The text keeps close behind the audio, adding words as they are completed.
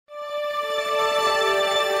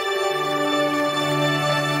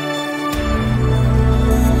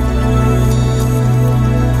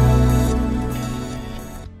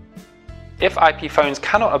If IP phones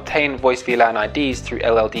cannot obtain voice VLAN IDs through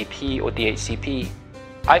LLDP or DHCP,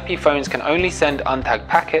 IP phones can only send untagged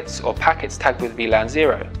packets or packets tagged with VLAN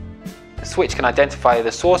 0. The switch can identify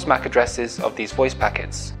the source MAC addresses of these voice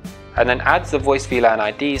packets, and then adds the voice VLAN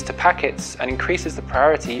IDs to packets and increases the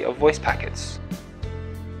priority of voice packets.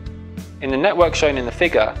 In the network shown in the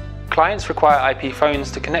figure, clients require IP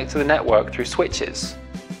phones to connect to the network through switches.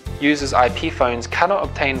 Users' IP phones cannot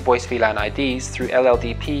obtain voice VLAN IDs through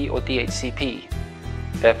LLDP or DHCP.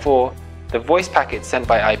 Therefore, the voice packets sent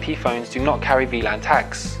by IP phones do not carry VLAN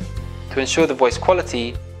tags. To ensure the voice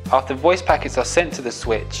quality, after voice packets are sent to the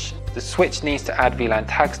switch needs to add VLAN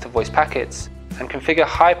tags to voice packets and configure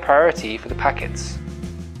high priority for the packets.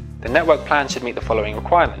 The network plan should meet the following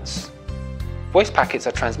requirements. Voice packets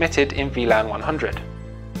are transmitted in VLAN 100.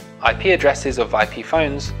 IP addresses of IP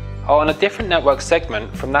phones are on a different network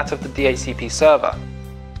segment from that of the DHCP server.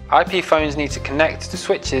 IP phones need to connect to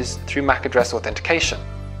switches through MAC address authentication.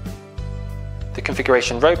 The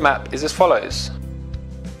configuration roadmap is as follows.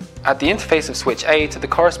 Add the interface of switch A to the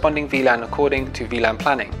corresponding VLAN according to VLAN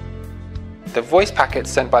planning. The voice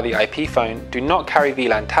packets sent by the IP phone do not carry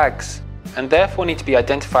VLAN tags and therefore need to be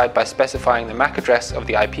identified by specifying the MAC address of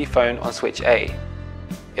the IP phone on switch A.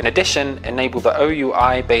 In addition, enable the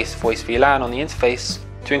OUI-based voice VLAN on the interface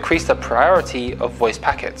to increase the priority of voice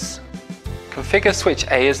packets. Configure switch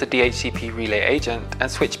A as the DHCP relay agent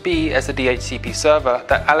and switch B as the DHCP server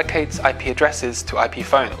that allocates IP addresses to IP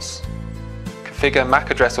phones. Configure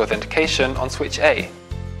MAC address authentication on switch A.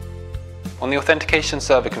 On the authentication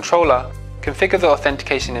server controller, configure the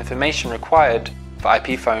authentication information required for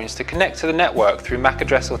IP phones to connect to the network through MAC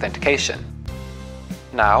address authentication.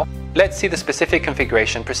 Now, let's see the specific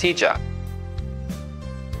configuration procedure.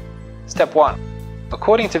 Step 1.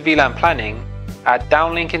 According to VLAN planning, add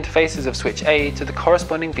downlink interfaces of switch A to the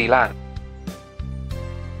corresponding VLAN.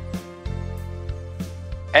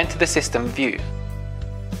 Enter the system view.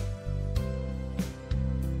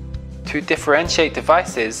 To differentiate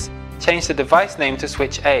devices, change the device name to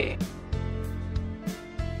switch A.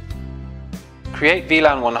 Create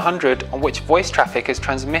VLAN 100 on which voice traffic is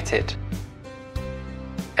transmitted.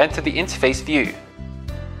 Enter the interface view.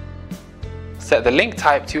 Set the link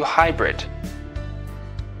type to hybrid.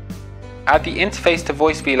 Add the interface to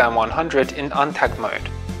voice VLAN 100 in untagged mode.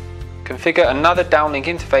 Configure another downlink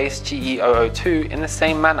interface GE002 in the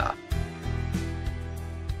same manner.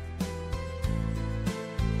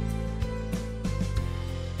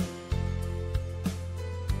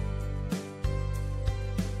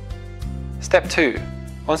 Step 2.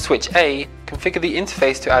 On switch A, configure the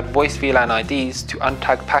interface to add voice VLAN IDs to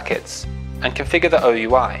untagged packets and configure the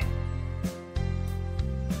OUI.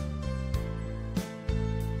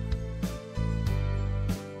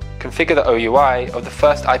 Configure the OUI of the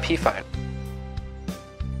first IP phone.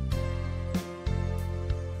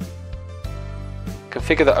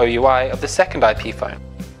 Configure the OUI of the second IP phone.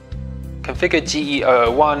 Configure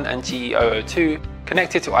GE001 and GE002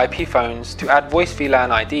 connected to IP phones to add voice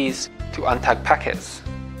VLAN IDs to untagged packets.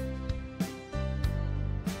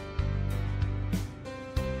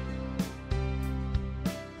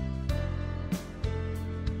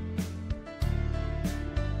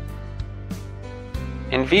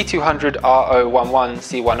 In V200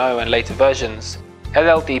 R011C10 and later versions,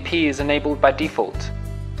 LLDP is enabled by default.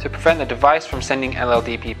 To prevent the device from sending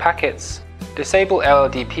LLDP packets, disable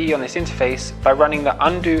LLDP on this interface by running the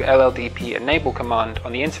undo LLDP enable command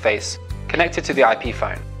on the interface connected to the IP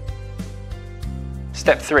phone.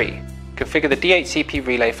 Step 3. Configure the DHCP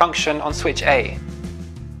relay function on switch A.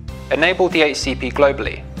 Enable DHCP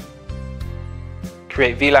globally.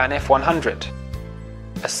 Create VLAN F100.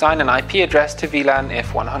 Assign an IP address to VLAN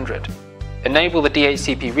F100. Enable the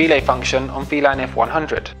DHCP relay function on VLAN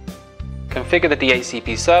F100. Configure the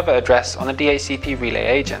DHCP server address on the DHCP relay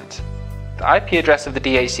agent. The IP address of the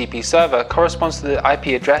DHCP server corresponds to the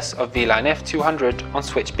IP address of VLAN F200 on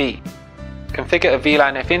switch B. Configure a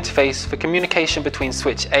VLAN F interface for communication between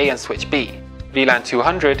switch A and switch B. VLAN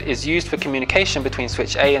 200 is used for communication between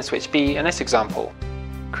switch A and switch B in this example.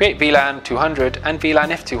 Create VLAN 200 and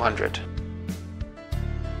VLAN F200.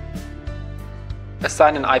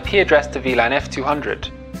 Assign an IP address to VLAN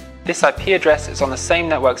F200. This IP address is on the same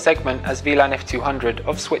network segment as VLAN F200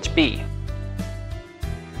 of switch B.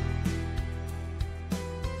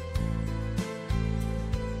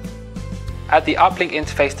 Add the uplink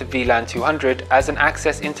interface to VLAN 200 as an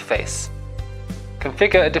access interface.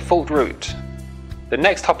 Configure a default route. The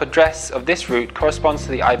next hop address of this route corresponds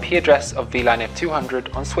to the IP address of VLAN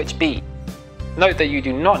F200 on switch B. Note that you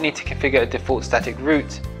do not need to configure a default static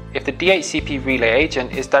route if the DHCP relay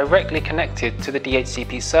agent is directly connected to the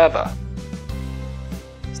DHCP server.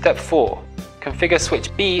 Step 4. Configure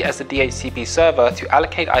switch B as the DHCP server to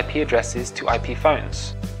allocate IP addresses to IP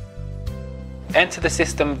phones. Enter the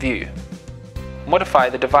system view. Modify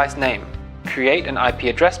the device name. Create an IP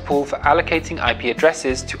address pool for allocating IP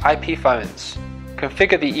addresses to IP phones.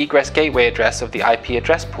 Configure the egress gateway address of the IP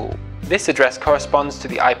address pool. This address corresponds to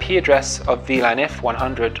the IP address of VLAN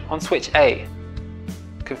IF100 on switch A.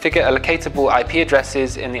 Configure allocatable IP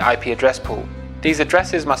addresses in the IP address pool. These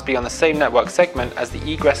addresses must be on the same network segment as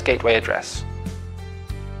the egress gateway address.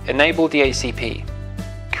 Enable DHCP.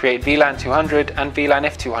 Create VLAN 200 and VLAN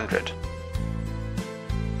IF200.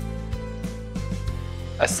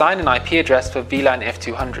 Assign an IP address for VLAN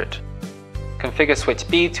IF200. Configure switch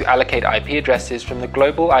B to allocate IP addresses from the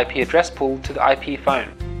global IP address pool to the IP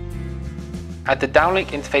phone. Add the downlink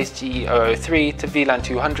interface GE003 to VLAN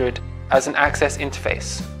 200 as an access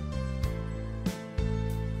interface.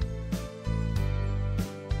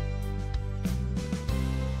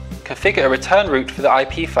 Configure a return route for the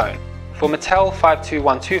IP phone. For Mattel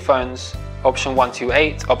 5212 phones, option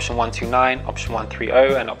 128, option 129, option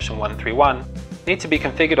 130 and option 131 need to be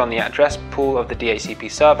configured on the address pool of the DHCP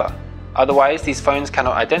server. Otherwise, these phones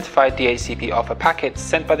cannot identify DHCP offer packets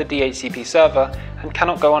sent by the DHCP server and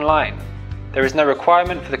cannot go online. There is no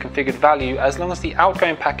requirement for the configured value as long as the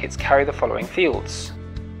outgoing packets carry the following fields.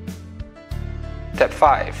 Step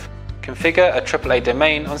 5. Configure a AAA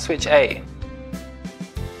domain on switch A.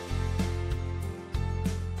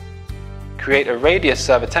 Create a radius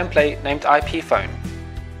server template named IP phone.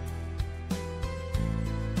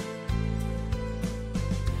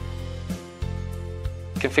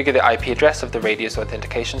 Configure the IP address of the radius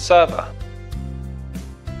authentication server.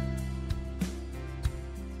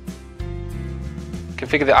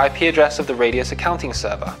 Configure the IP address of the radius accounting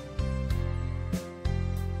server.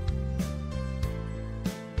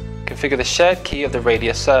 Configure the shared key of the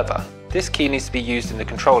radius server. This key needs to be used in the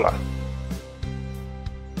controller.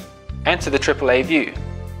 Enter the AAA view.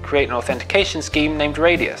 Create an authentication scheme named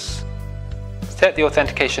Radius. Set the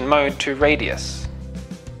authentication mode to Radius.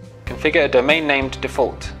 Configure a domain named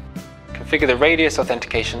Default. Configure the Radius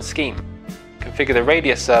authentication scheme. Configure the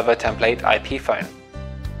Radius server template IP phone.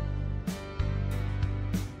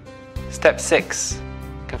 Step 6.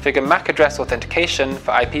 Configure MAC address authentication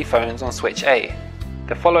for IP phones on switch A.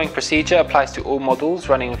 The following procedure applies to all models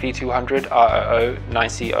running V200 R00,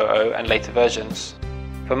 9C00 and later versions.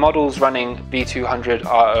 For models running V200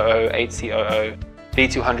 R00, 8C00,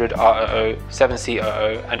 V200 R00,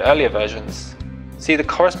 7C00 and earlier versions, see the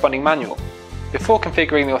corresponding manual. Before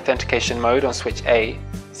configuring the authentication mode on switch A,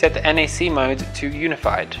 set the NAC mode to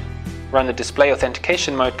Unified. Run the display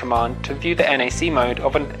authentication mode command to view the NAC mode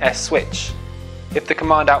of an S switch. If the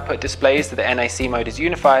command output displays that the NAC mode is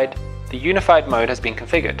unified, the unified mode has been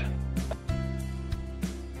configured.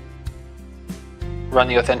 Run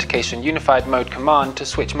the authentication unified mode command to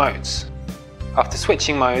switch modes. After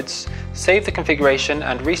switching modes, save the configuration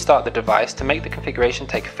and restart the device to make the configuration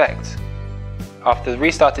take effect. After the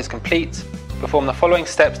restart is complete, perform the following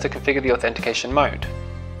steps to configure the authentication mode.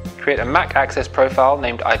 Create a MAC access profile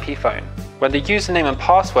named IP phone. When the username and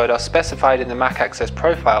password are specified in the MAC access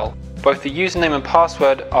profile, both the username and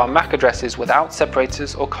password are MAC addresses without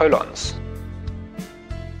separators or colons.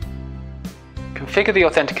 Configure the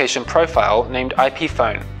authentication profile named IP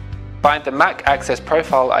phone. Bind the MAC access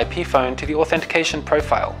profile IP phone to the authentication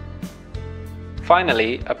profile.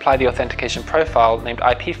 Finally, apply the authentication profile named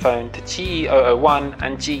IP phone to GE001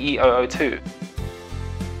 and GE002.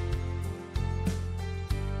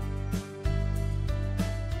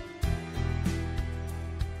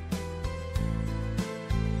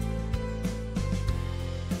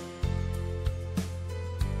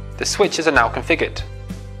 The switches are now configured.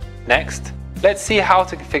 Next, let's see how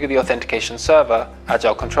to configure the authentication server,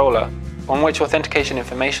 Agile controller, on which authentication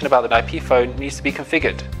information about the IP phone needs to be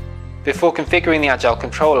configured. Before configuring the Agile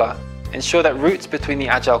controller, ensure that routes between the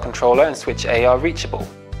Agile controller and switch A are reachable.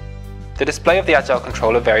 The display of the Agile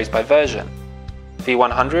controller varies by version.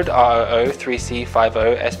 V100 R00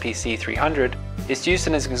 3C50 SPC300 is used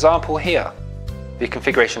as an example here. The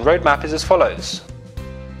configuration roadmap is as follows.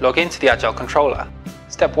 Log into the Agile controller.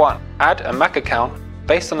 Step 1. Add a MAC account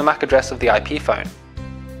based on the MAC address of the IP phone.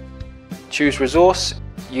 Choose Resource,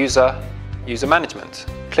 User, User Management.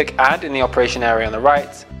 Click Add in the operation area on the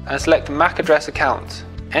right and select MAC address account.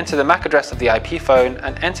 Enter the MAC address of the IP phone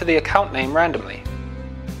and enter the account name randomly.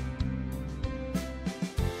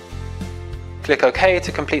 Click OK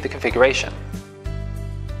to complete the configuration.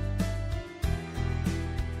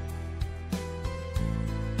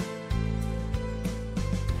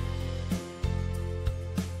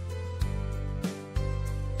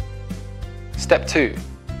 Step 2.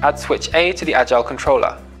 Add switch A to the Agile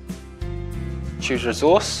controller. choose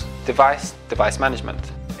Resource, Device, Device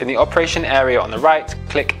Management. In the operation area on the right,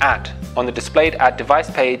 click Add. On the displayed Add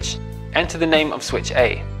Device page, enter the name of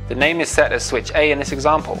SwitchA. The name is set as SwitchA in this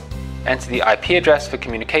example. Enter the IP address for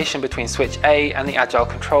communication between SwitchA and the Agile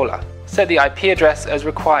controller. Set the IP address as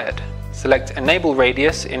required. Select Enable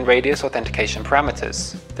Radius in Radius Authentication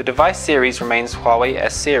Parameters. The device series remains Huawei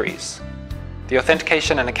S series. The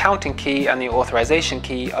authentication and accounting key and the authorization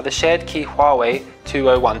key are the shared key Huawei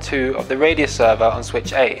 2012 of the Radius server on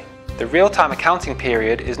SwitchA. The real-time accounting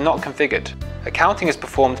period is not configured. Accounting is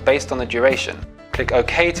performed based on the duration. Click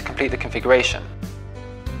OK to complete the configuration.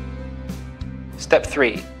 Step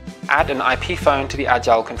 3. Add an IP phone to the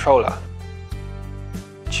Agile controller.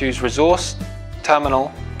 Choose Resource, Terminal,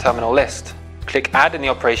 Terminal List. Click Add in the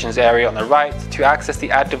operations area on the right to access the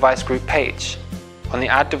Add Device Group page. On the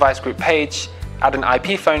Add Device Group page, add an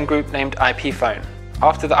IP phone group named IP phone.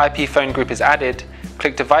 After the IP phone group is added,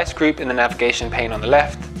 click Device Group in the navigation pane on the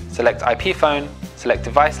left, select IP phone, select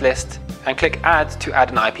Device List, and click Add to add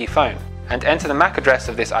an IP phone, and enter the MAC address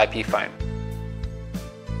of this IP phone.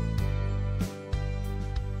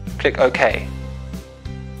 Click OK.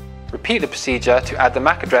 Repeat the procedure to add the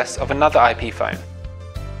MAC address of another IP phone.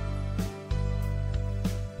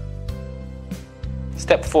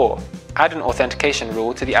 Step 4. Add an authentication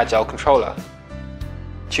rule to the Agile controller.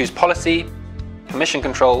 Choose Policy, Permission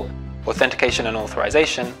Control, Authentication and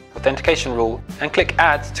Authorization, Authentication Rule, and click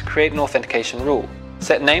Add to create an authentication rule.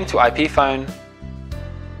 Set name to IP phone,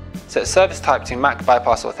 set service type to MAC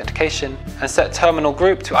bypass authentication, and set terminal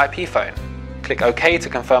group to IP phone. Click OK to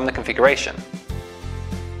confirm the configuration.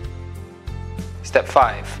 Step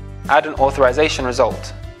 5. Add an authorization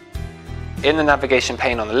result. In the navigation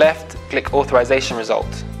pane on the left, click Authorization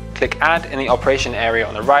Result. Click Add in the operation area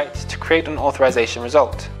on the right to create an authorization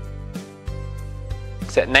result.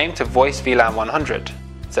 Set name to Voice VLAN 100.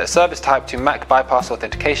 Set service type to MAC bypass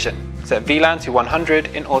authentication. Set VLAN to 100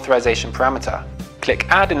 in authorization parameter. Click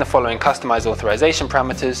Add in the following customized authorization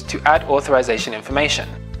parameters to add authorization information.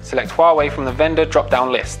 Select Huawei from the vendor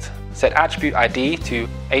drop-down list. Set attribute ID to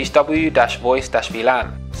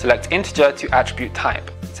HW-voice-VLAN. Select integer to attribute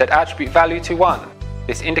type. Set attribute value to 1.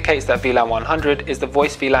 This indicates that VLAN 100 is the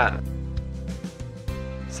voice VLAN.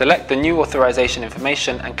 Select the new authorization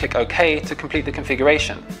information and click OK to complete the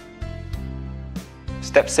configuration.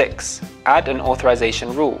 Step 6. Add an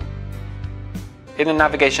authorization rule. In the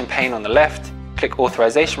navigation pane on the left, click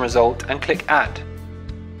Authorization Result and click Add.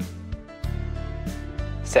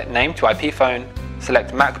 Set name to IP phone,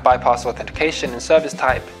 select MAC bypass authentication in service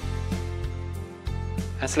type,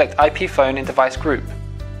 and select IP phone in device group.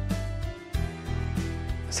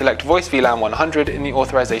 Select Voice VLAN 100 in the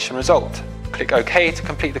authorization result. Click OK to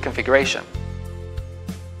complete the configuration.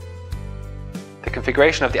 The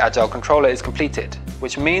configuration of the Agile controller is completed,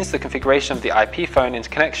 which means the configuration of the IP phone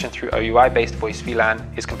interconnection through OUI-based voice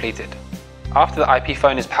VLAN is completed. After the IP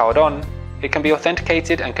phone is powered on, it can be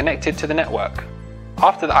authenticated and connected to the network.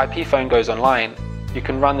 After the IP phone goes online, you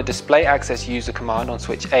can run the Display Access User command on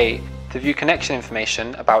SwitchA to view connection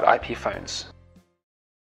information about IP phones.